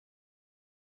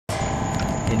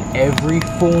and every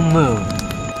full moon,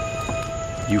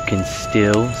 you can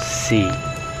still see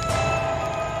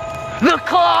the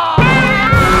claw!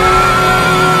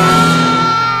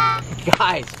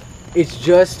 Guys, it's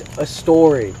just a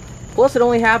story. Plus, it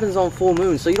only happens on full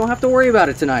moon, so you don't have to worry about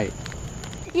it tonight.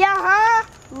 Yeah, huh?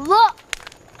 Look!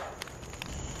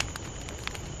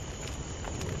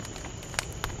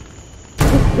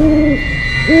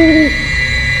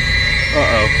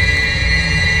 Uh-oh.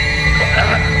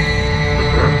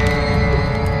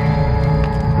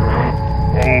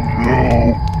 Oh no!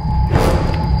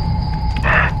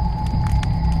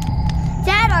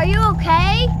 Dad, are you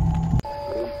okay?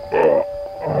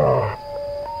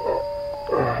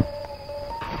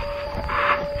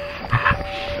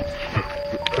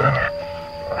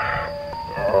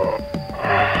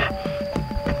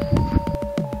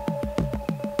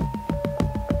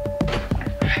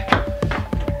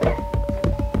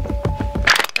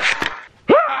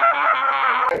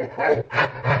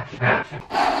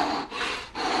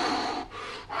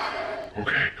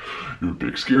 Okay, you're a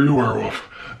big scary werewolf.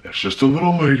 That's just a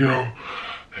little Lego.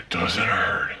 That doesn't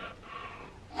hurt.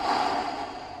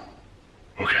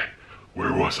 Okay,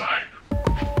 where was I?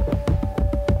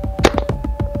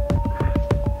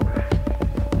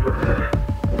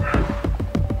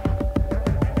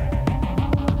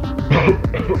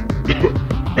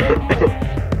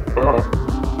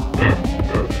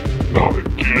 Not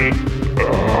again.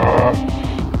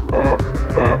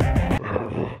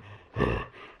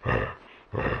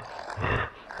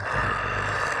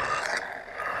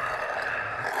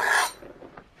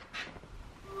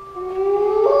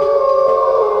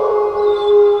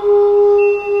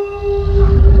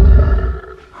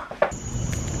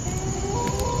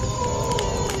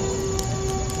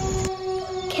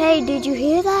 Kade, did you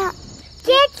hear that?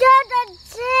 Get to the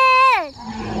tent!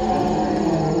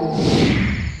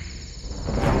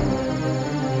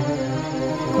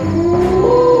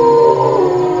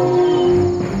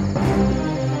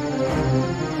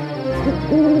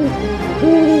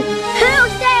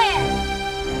 Who's there?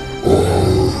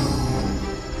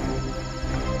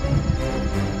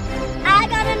 I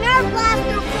got a Nerf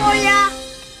blaster for ya!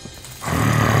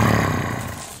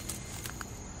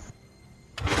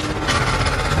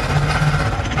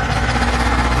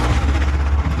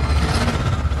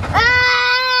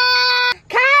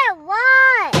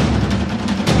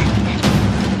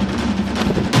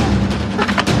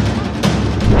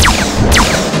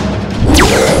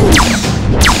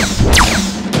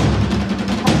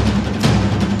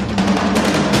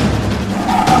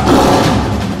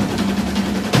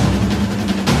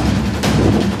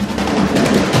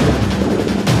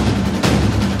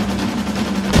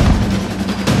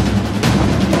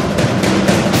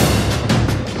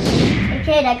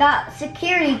 I got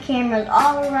security cameras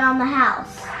all around the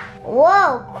house.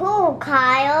 Whoa, cool,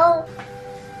 Kyle.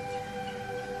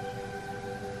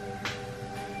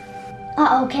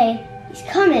 Okay, he's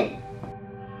coming.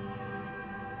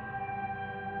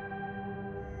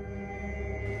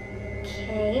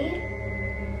 Okay.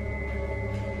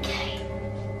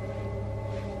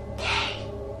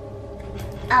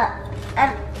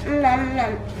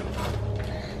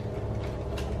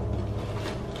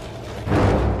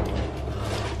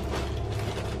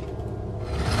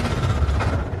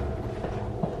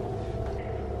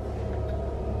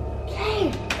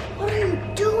 What are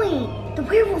you doing? The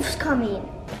werewolf's coming.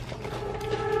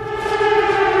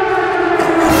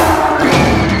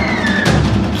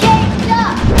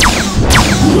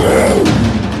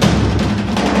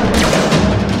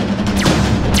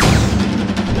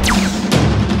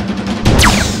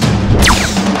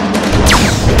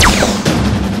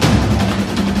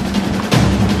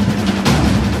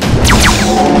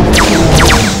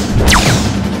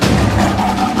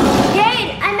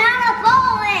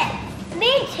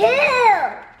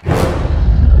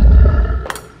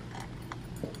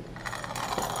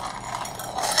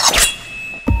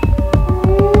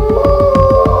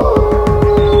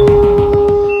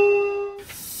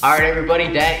 Alright everybody,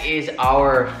 that is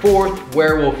our 4th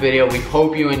werewolf video. We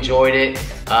hope you enjoyed it.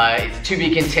 It's to be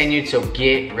continued, so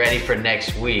get ready for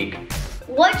next week.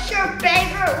 What's your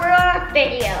favorite werewolf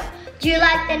video? Do you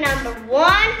like the number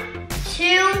 1,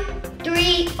 2,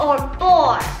 3, or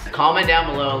 4? Comment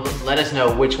down below and let us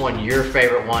know which one your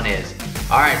favorite one is.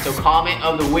 Alright, so comment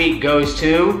of the week goes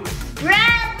to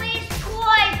Bradley's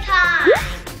Toy Time.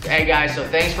 Hey guys, so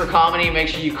thanks for commenting. Make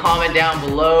sure you comment down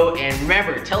below. And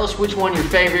remember, tell us which one your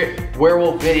favorite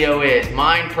werewolf video is.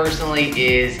 Mine personally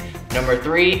is number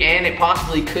 3, and it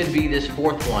possibly could be this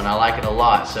 4th one. I like it a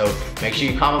lot. So make sure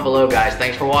you comment below, guys.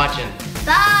 Thanks for watching.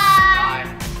 Bye.